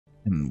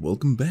And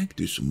welcome back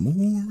to some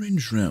more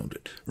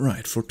Enshrouded.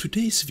 Right, for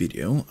today's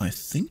video, I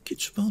think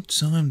it's about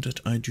time that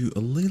I do a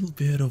little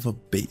bit of a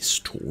base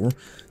tour,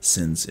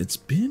 since it's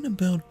been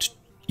about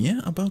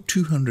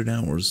 200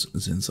 hours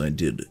since I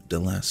did the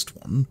last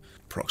one,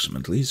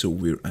 approximately, so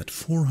we're at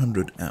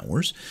 400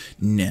 hours.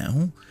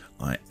 Now,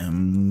 I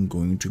am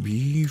going to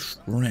be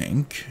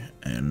frank,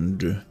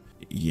 and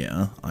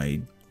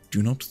I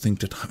do not think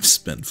that I've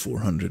spent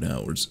 400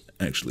 hours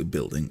actually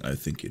building. I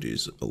think it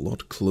is a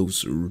lot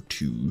closer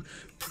to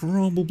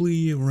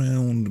probably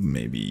around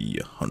maybe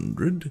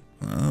 100.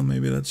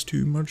 Maybe that's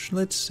too much.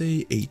 Let's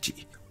say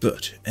 80.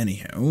 But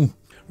anyhow,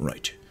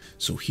 right.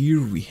 So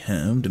here we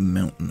have the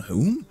mountain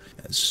home,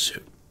 as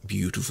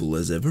beautiful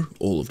as ever.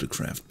 All of the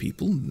craft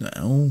people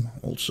now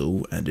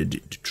also added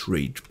the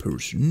trade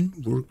person,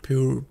 work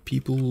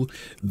people,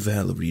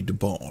 Valerie the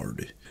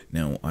Bard.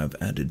 Now I've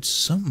added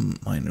some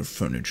minor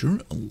furniture,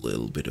 a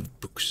little bit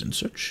of books and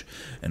such,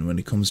 and when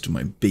it comes to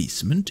my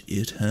basement,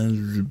 it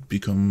has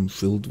become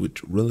filled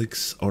with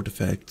relics,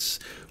 artifacts,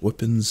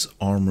 weapons,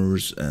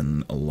 armors,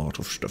 and a lot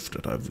of stuff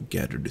that I've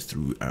gathered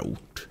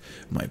throughout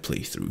my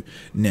playthrough.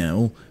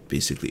 Now,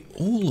 basically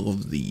all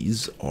of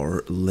these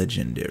are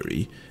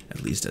legendary,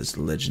 at least as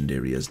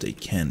legendary as they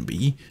can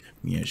be.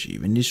 Yes,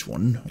 even this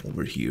one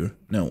over here.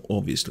 Now,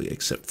 obviously,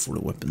 except for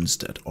the weapons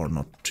that are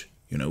not,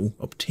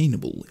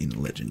 obtainable in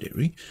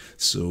Legendary.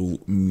 So,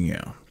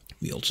 yeah.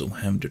 We also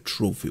have the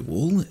trophy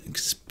wall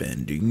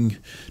expanding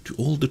to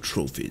all the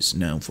trophies.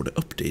 Now, for the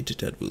update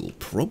that will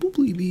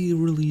probably be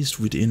released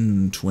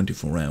within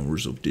 24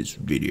 hours of this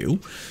video,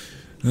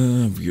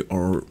 we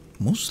are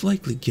most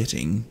likely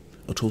getting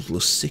a total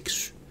of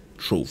 6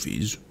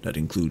 trophies, that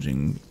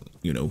including,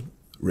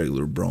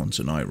 regular bronze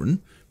and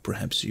iron,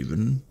 perhaps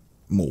even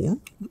more.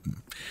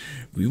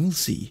 We will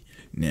see.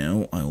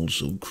 Now, I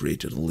also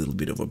created a little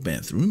bit of a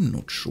bathroom,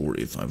 not sure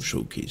if I've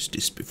showcased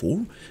this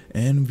before,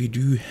 and we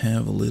do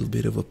have a little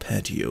bit of a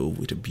patio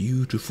with a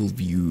beautiful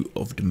view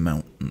of the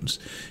mountains.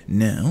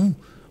 Now,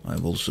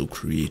 I've also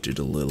created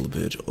a little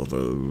bit of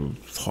a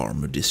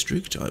farm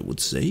district, I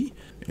would say.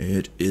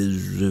 It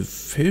is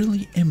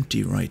fairly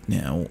empty right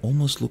now,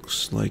 almost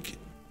looks like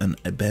an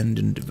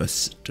abandoned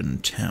western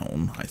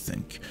town, I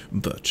think,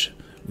 but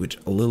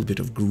with a little bit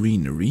of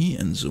greenery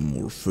and some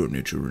more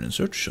furniture and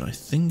such, I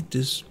think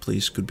this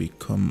place could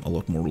become a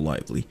lot more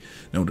lively.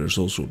 Now, there's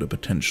also the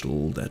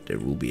potential that there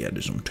will be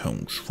added some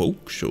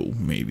townsfolk, so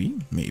maybe.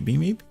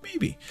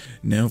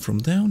 Now, from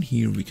down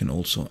here, we can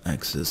also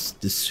access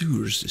the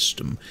sewer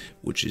system,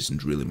 which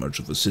isn't really much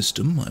of a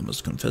system, I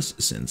must confess,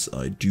 since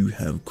I do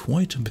have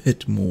quite a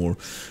bit more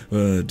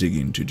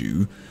digging to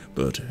do,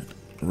 but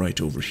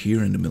right over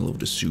here in the middle of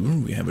the sewer,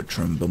 we have a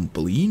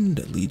trampoline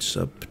that leads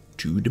up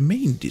to the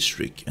main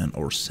district and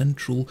our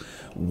central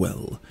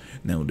well.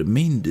 Now, the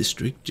main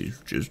district is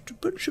just a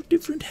bunch of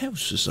different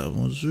houses. I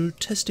was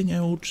testing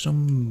out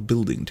some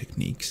building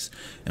techniques,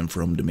 and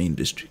from the main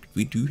district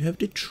we do have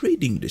the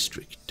trading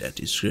district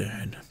that is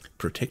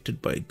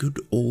protected by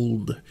good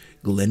old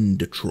Glen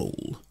the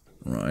Troll.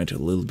 Right, a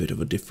little bit of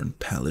a different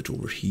palette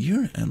over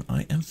here, and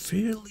I am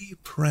fairly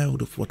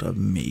proud of what I've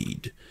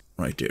made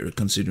right there,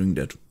 considering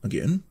that,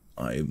 again,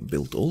 I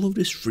built all of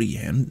this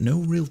freehand, no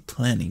real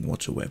planning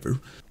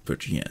whatsoever,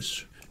 but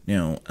yes.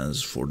 Now,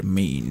 as for the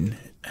main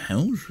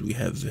house, we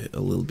have a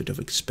little bit of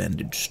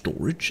expanded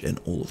storage and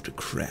all of the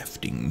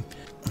crafting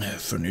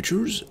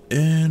furnitures,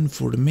 and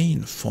for the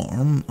main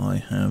farm, I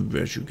have,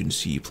 as you can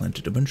see,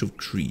 planted a bunch of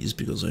trees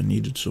because I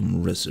needed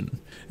some resin,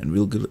 and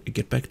we'll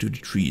get back to the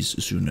trees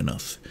soon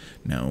enough.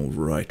 Now,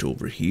 right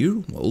over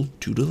here, well,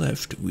 to the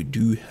left, we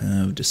do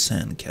have the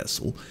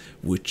sandcastle,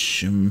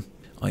 which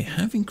I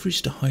have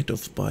increased the height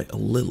of by a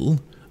little.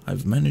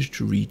 I've managed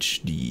to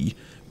reach the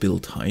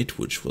build height,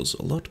 which was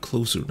a lot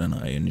closer than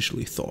I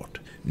initially thought.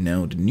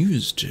 Now, the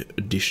newest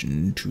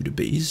addition to the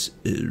base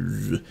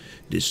is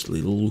this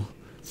little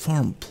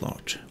farm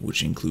plot,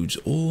 which includes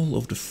all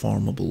of the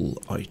farmable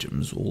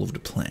items, all of the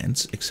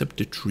plants, except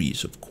the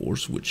trees, of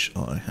course, which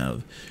I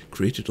have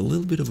created a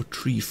little bit of a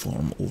tree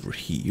farm over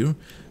here.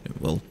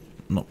 Well,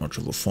 not much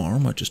of a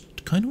farm, I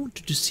just kind of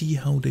wanted to see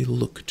how they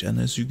looked, and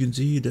as you can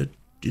see, that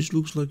this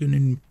looks like an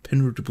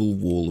impenetrable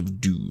wall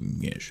of doom,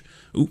 yes.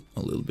 Oh,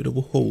 a little bit of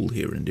a hole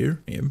here and there.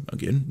 Yeah,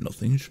 again,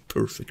 nothing's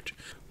perfect.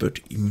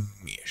 But,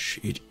 yes,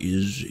 it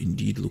is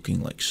indeed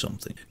looking like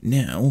something.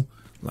 Now,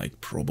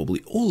 like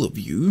probably all of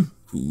you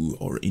who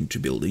are into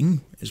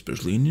building,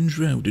 especially in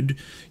Enshrouded,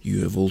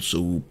 you have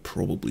also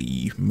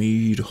probably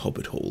made a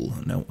hobbit hole.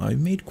 Now, I've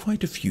made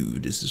quite a few.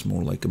 This is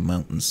more like a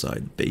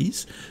mountainside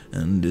base,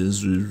 and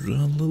this is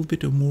a little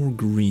bit of more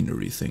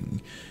greenery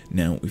thing.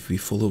 Now, if we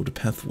follow the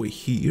pathway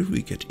here,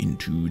 we get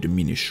into the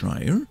mini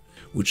Shire,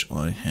 which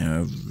I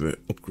have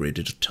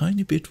upgraded a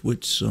tiny bit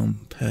with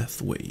some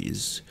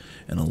pathways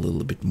and a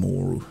little bit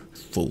more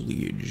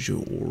foliage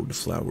or the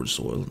flower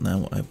soil.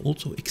 Now I've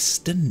also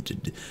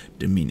extended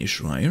the mini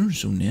shrine,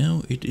 so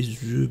now it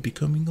is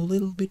becoming a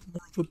little bit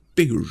more of a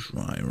bigger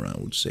shrine, I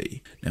would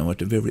say. Now at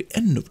the very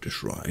end of the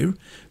shrine,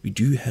 we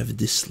do have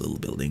this little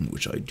building,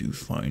 which I do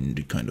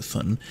find kind of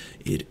fun.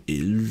 It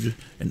is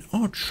an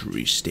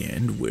archery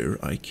stand where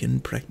I can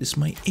practice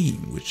my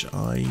aim, which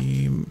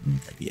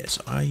yes,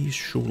 I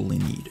surely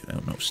need. Oh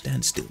no,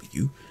 stand still,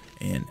 you.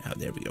 And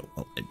there we go.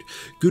 Well,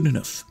 good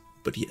enough.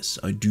 But yes,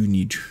 I do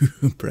need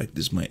to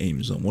practice my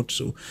aim somewhat,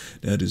 so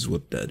that is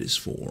what that is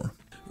for.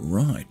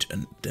 Right,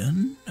 and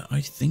then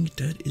I think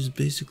that is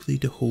basically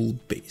the whole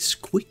base.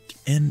 Quick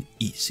and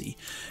easy.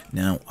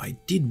 Now, I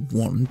did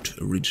want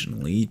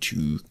originally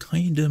to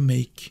kind of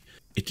make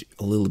it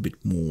a little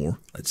bit more,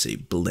 let's say,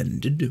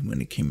 blended when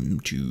it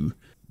came to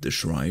the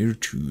Shire,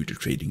 to the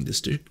trading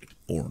district,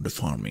 or the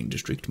farming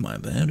district, my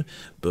bad.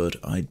 But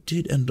I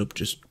did end up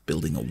just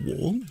building a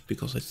wall,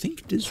 because I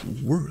think this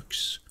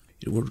works.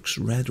 It works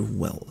rather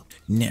well.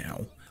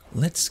 Now,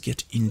 let's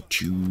get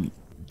into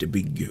the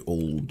big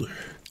old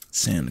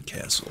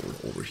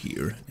sandcastle over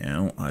here.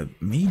 Now,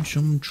 I've made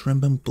some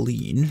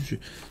trampolines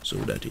so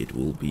that it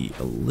will be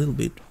a little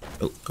bit...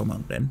 Oh, come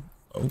on then.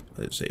 Oh,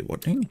 let's say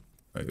what thing?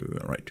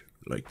 Right,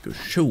 like a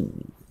show.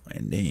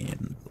 And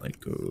then,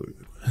 like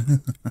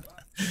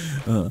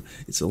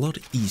it's a lot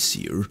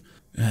easier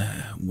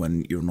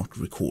when you're not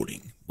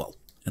recording. Well,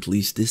 at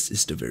least this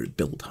is the very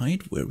build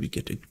height where we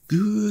get a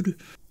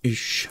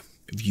good-ish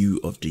view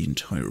of the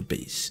entire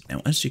base.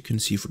 Now, as you can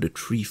see for the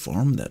tree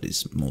farm, that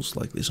is most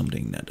likely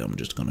something that I'm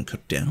just gonna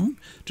cut down.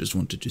 Just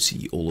wanted to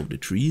see all of the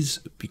trees,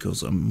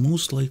 because I'm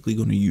most likely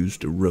gonna use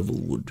the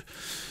Revelwood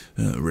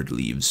red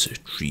leaves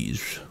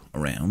trees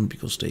around,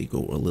 because they go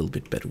a little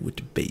bit better with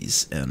the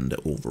base and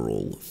the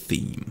overall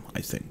theme,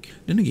 I think.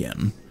 Then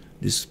again,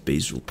 this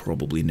base will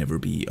probably never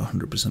be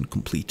 100%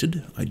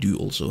 completed. I do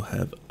also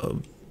have a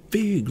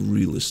big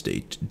real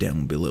estate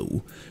down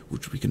below,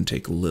 which we can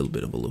take a little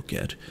bit of a look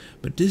at.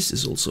 But this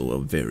is also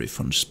a very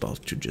fun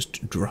spot to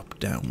just drop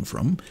down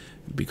from,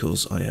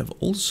 because I have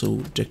also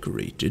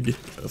decorated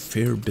a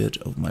fair bit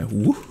of my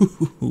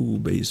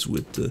woohoo base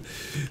with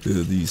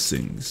these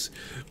things,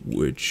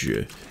 which,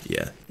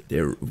 yeah,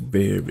 they're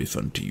very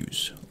fun to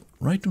use.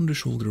 Right on the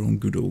shoulder on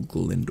good old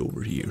Glend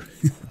over here.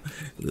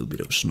 A little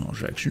bit of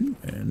snosh action,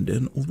 and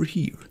then over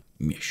here,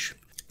 Yesh.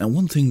 Now,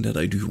 one thing that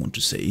I do want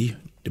to say,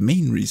 the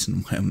main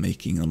reason why I'm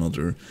making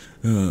another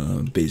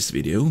base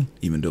video,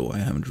 even though I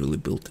haven't really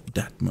built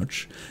that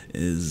much,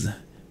 is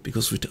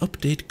because with the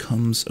update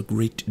comes a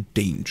great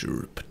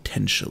danger,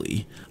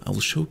 potentially. I will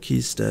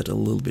showcase that a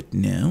little bit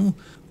now,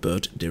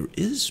 but there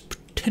is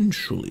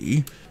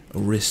potentially a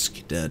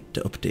risk that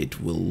the update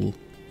will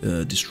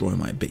destroy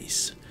my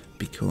base,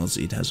 because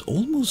it has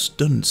almost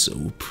done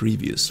so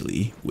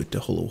previously with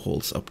the Hollow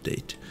Halls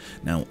update.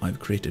 Now,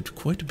 I've created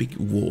quite a big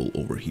wall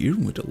over here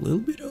with a little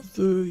bit of,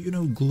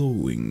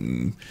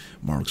 glowing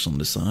marks on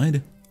the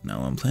side.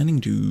 Now, I'm planning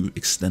to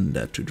extend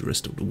that to the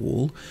rest of the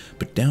wall,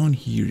 but down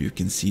here you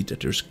can see that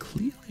there's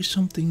clearly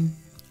something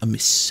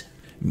amiss.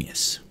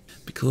 Yes.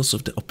 Because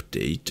of the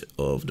update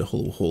of the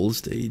Hollow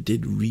Halls, they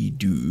did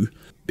redo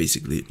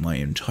basically my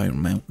entire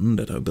mountain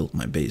that I built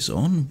my base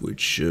on,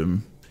 which...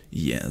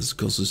 yes,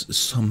 causes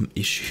some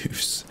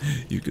issues,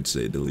 you could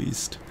say the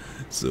least.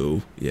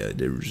 So yeah,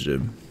 there's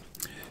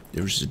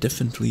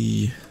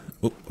definitely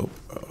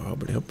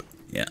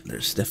yeah,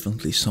 there's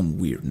definitely some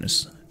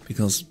weirdness,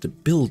 because the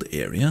build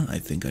area, I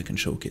think I can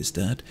showcase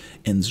that,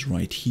 ends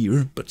right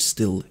here, but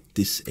still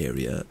this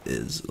area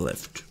is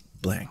left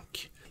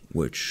blank.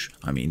 Which,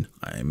 I mean,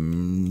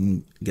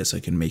 guess I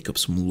can make up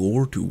some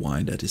lore to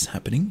why that is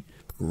happening.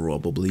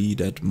 Probably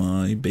that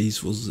my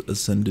base was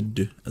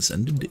descended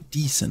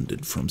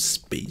from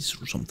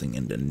space or something,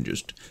 and then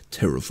just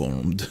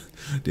terraformed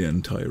the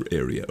entire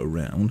area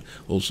around.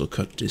 Also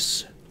cut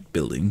this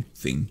building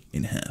thing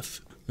in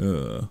half.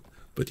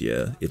 But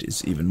yeah, it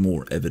is even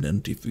more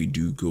evident if we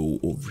do go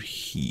over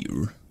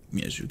here.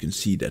 Yes, you can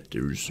see that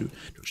there's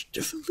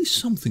definitely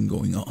something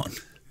going on.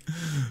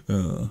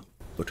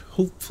 But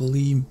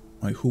hopefully,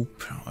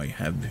 I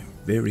have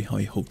very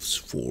high hopes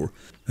for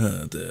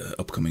the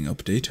upcoming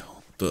update.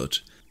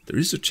 But there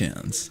is a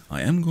chance.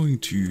 I am going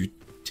to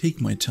take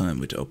my time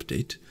with the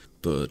update,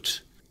 but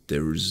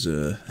there's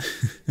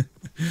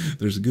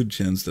there's a good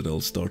chance that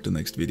I'll start the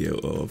next video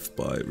off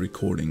by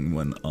recording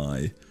when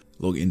I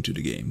log into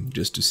the game,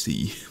 just to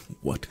see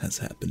what has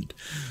happened.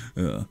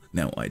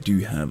 Now, I do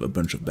have a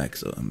bunch of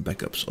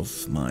backups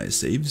of my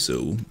saves,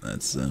 so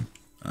that's,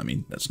 I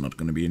mean, that's not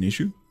going to be an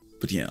issue.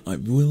 But yeah, I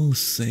will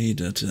say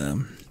that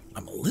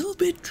I'm a little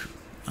bit,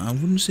 I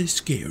wouldn't say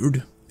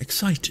scared,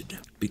 excited,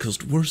 because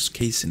the worst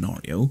case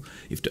scenario,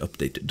 if the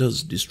update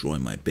does destroy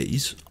my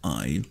base,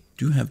 I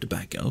do have the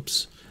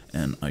backups,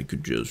 and I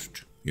could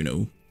just,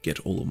 get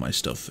all of my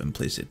stuff and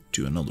place it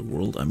to another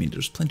world. I mean,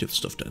 there's plenty of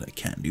stuff that I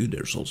can do.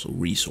 There's also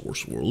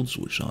resource worlds,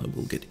 which I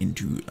will get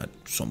into at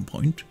some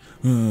point.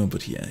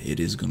 But yeah, it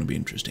is gonna be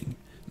interesting.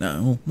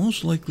 Now,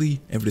 most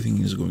likely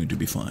everything is going to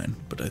be fine,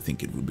 but I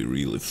think it would be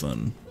really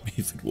fun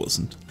if it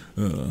wasn't.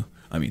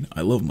 I mean,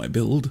 I love my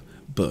build,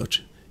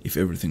 but if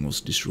everything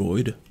was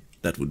destroyed,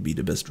 that would be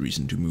the best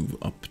reason to move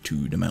up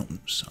to the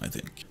mountains, I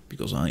think.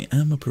 Because I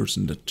am a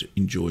person that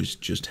enjoys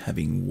just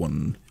having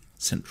one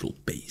central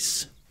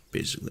base,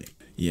 basically.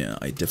 Yeah,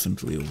 I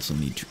definitely also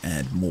need to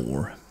add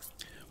more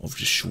of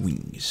the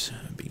swings,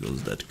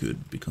 because that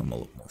could become a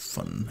lot more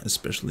fun,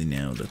 especially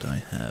now that I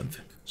have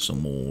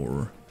some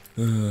more,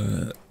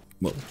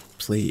 well,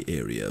 play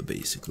area,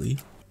 basically.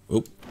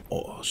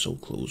 Oh, so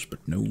close, but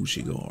no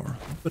cigar.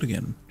 But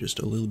again, just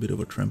a little bit of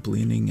a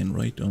trampolining and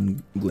right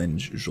on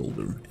Glenn's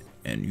shoulder,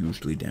 and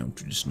usually down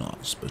to the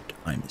snots, but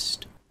I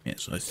missed.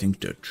 Yes, I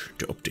think that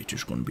the update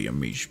is going to be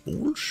amazing,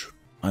 boys.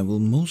 I will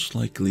most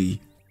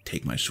likely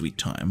take my sweet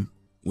time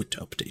with the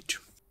update,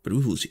 but we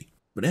will see.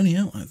 But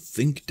anyhow, I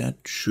think that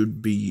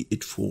should be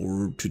it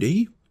for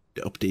today.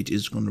 The update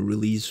is going to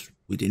release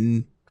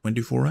within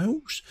 24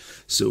 hours,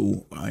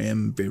 so I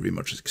am very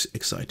much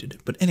excited.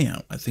 But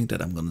anyhow, I think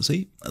that I'm going to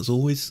say, as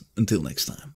always, until next time.